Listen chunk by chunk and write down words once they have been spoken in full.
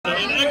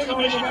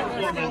Exabition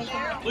performance,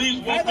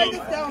 please welcome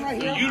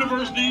the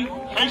University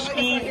High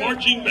School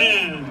Marching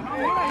Band.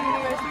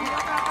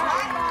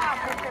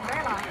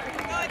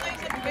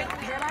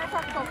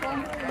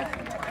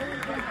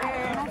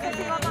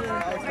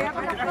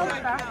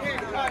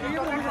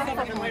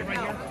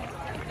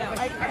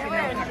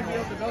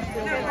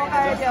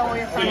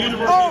 The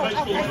University High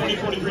School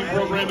 2043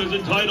 program is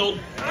entitled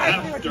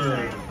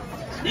After.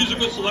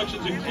 Musical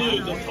selections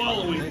include the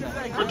following: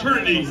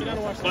 Fraternity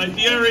by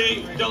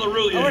Thierry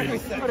Delarouillet,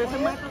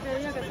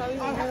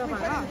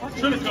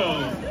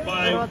 Trinico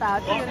by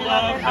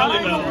Vaclav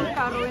Alibel,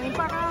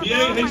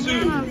 Ie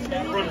Jesus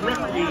from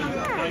Requiem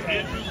by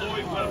Andrew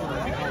Lloyd Webber,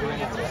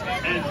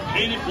 and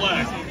Painted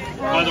Black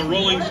by the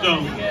Rolling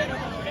Stones.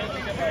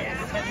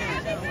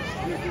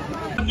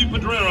 Andy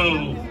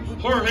Pedrero,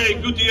 Jorge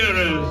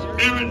Gutierrez,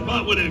 Aaron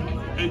Botwinick,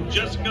 and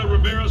Jessica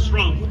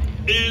Rivera-Strump.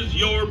 Is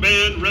your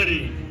band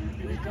ready?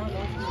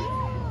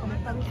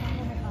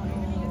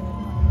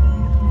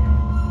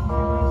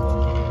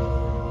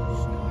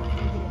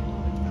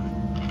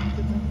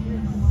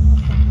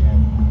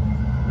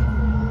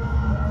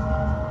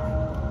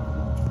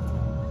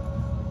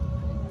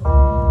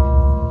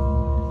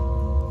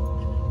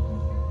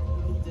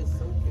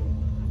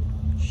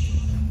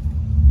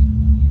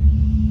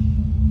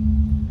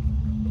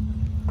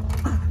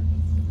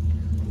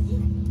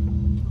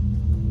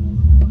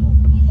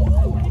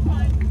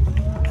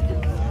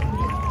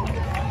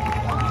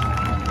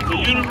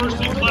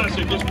 University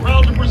Classic is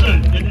proud to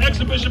present an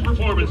exhibition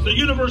performance, the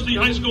University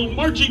High School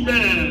Marching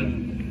Band.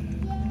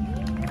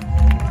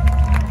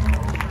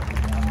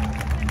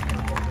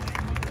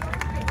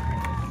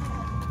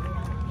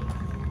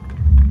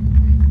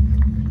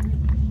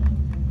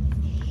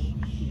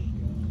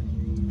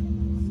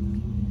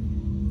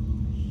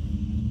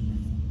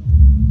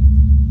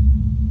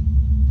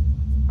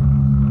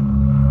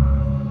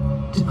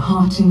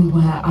 Departing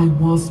where I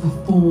was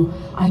before,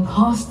 I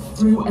passed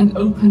through an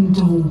open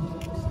door.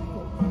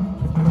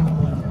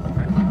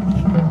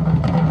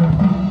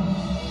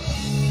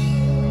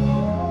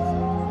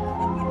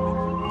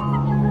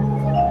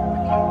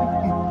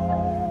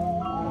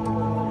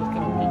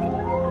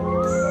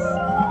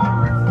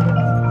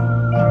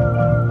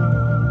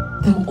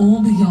 Though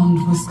all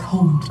beyond was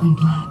cold and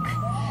black,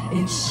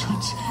 it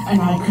shut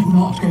and I could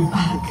not go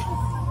back.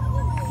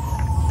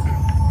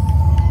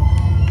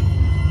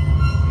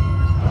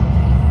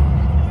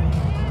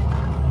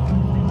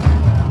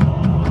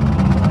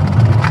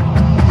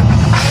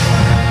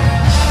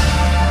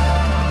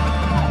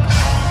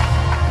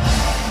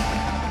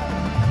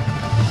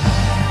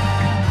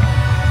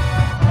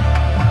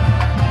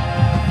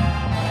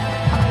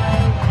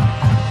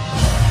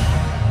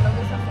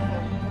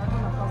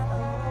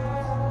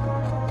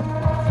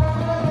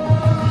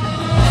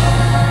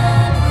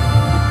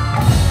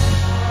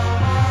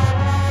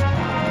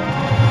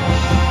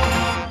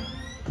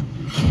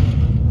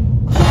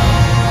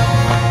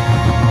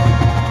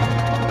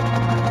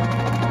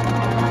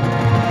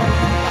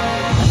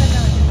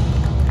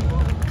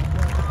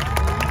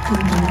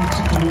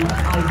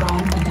 I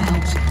ran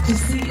about to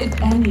see if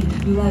any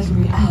led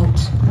me out.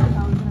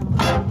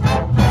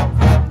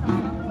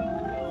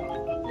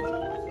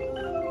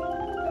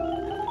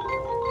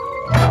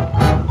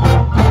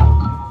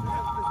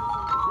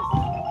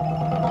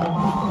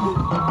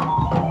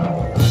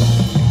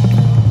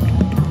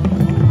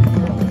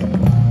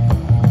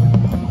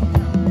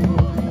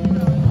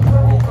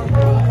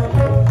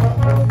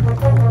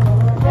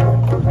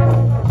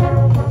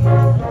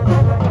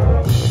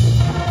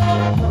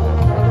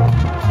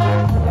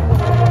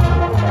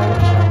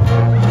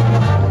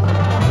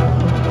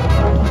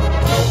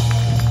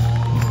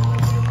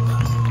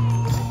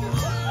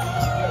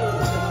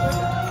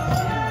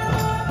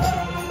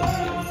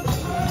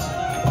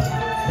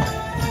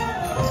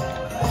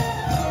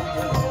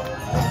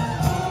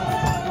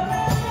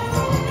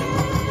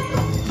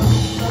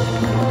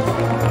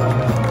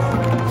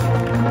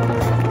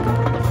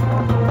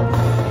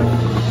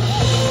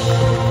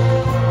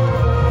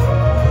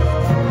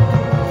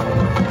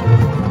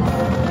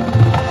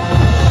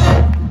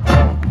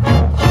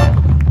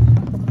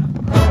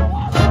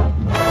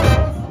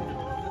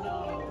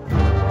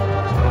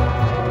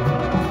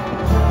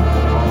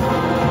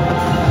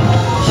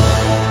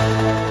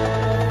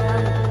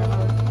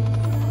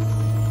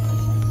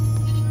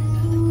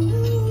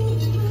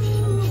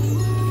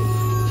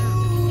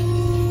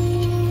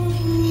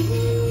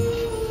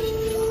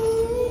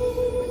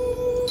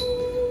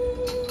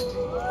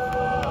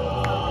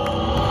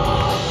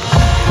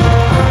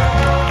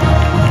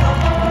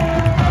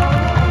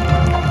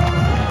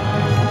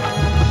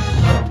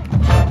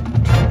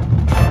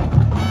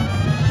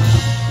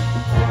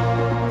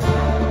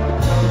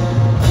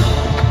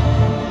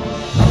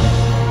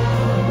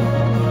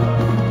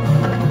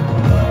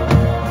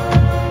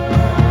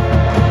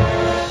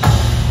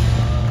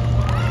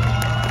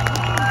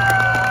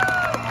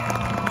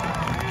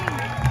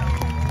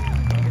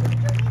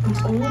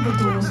 All the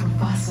doors were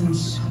fastened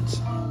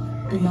shut.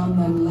 Beyond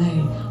them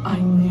lay, I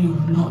knew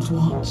not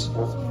what.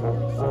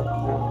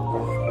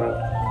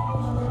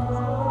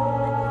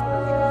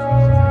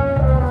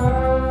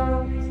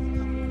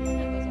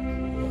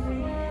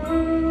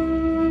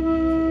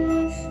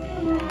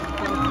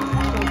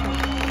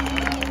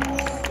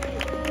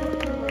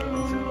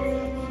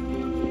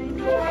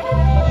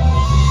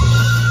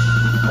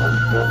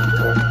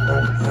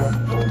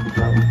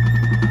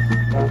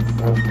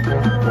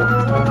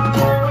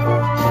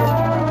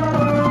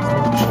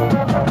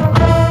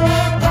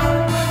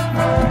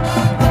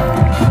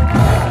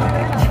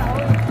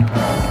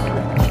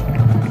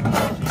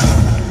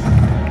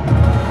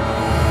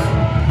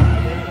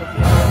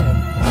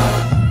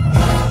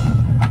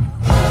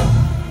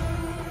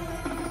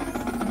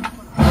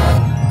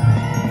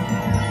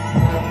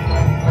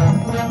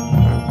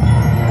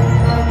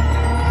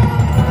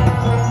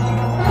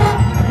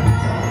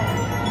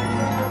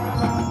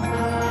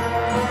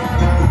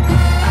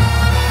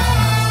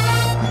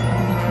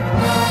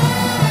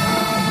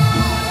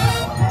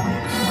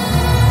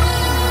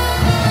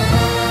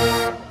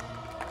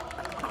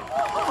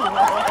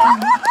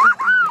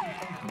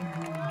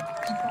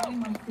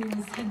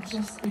 had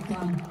just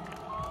begun.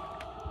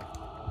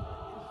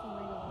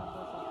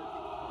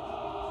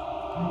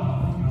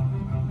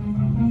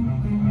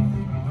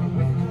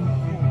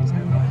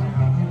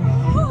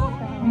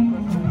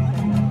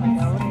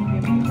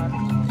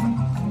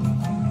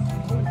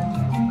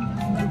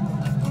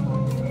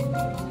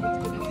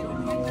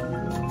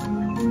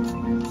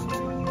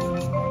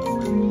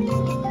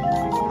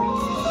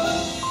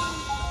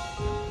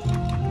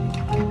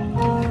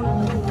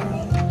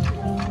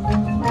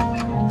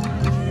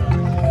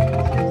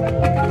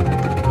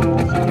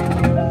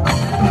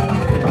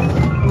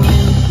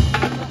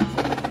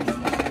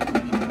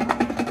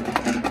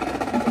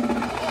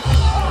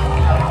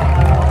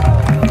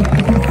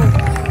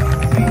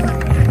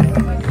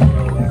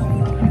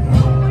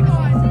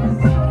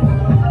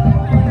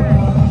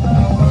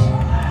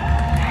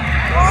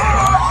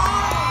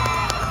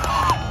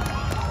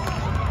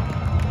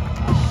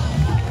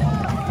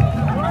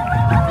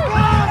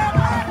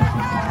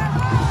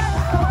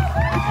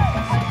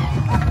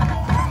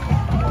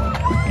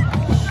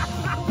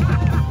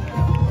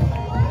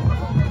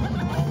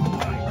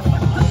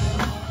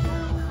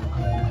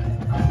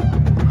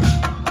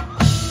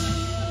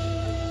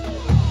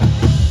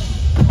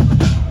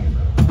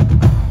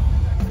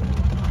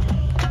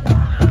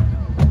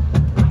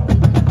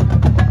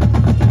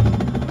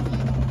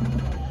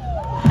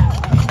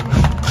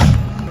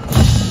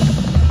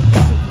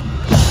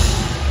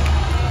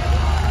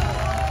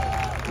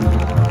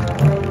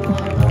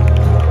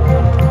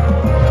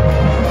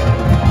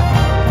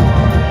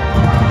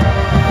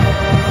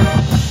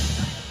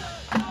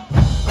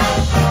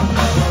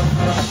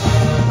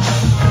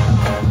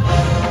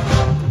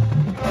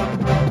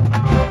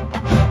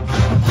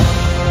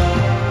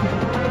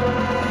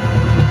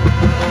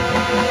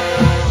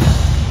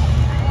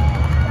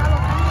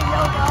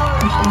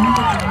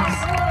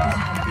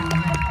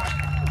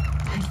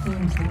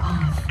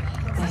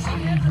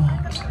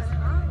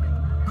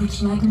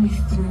 Which led me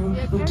through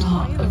the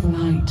dark of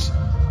night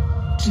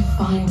to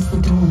find the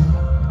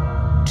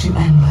door to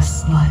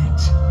endless light.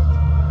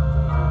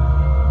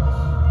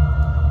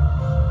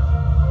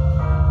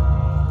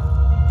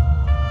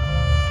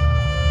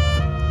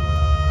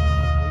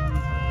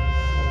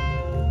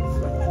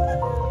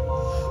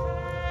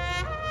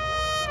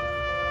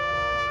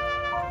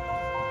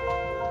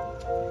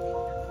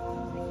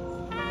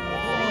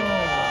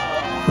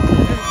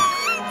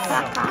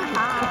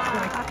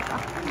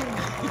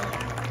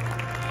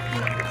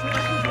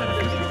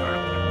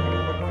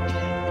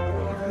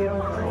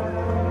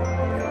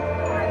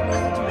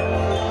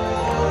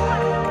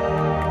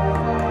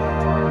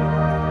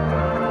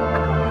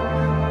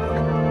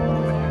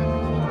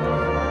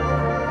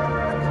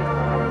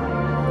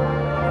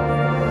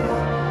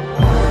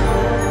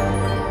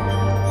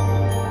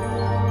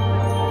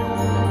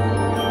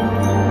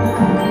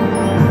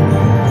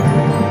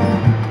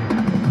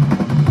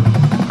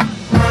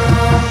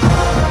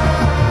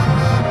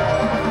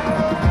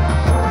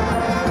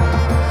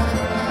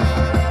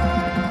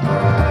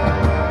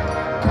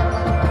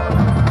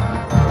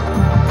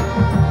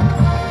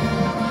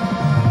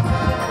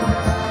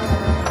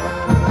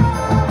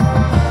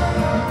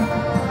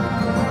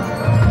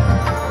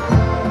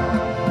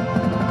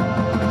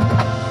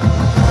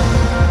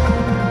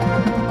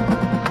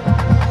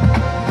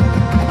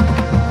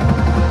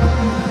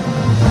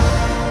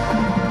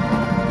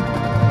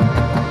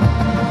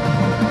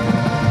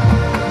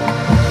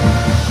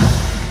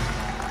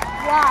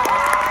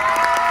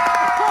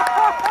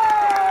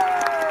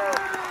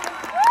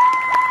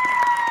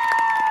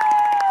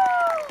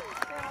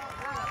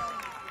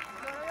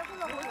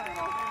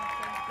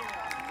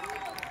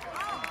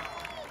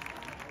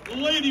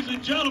 Ladies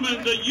and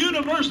gentlemen, the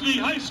University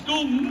High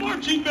School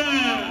Marching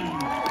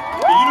Band.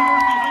 The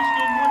University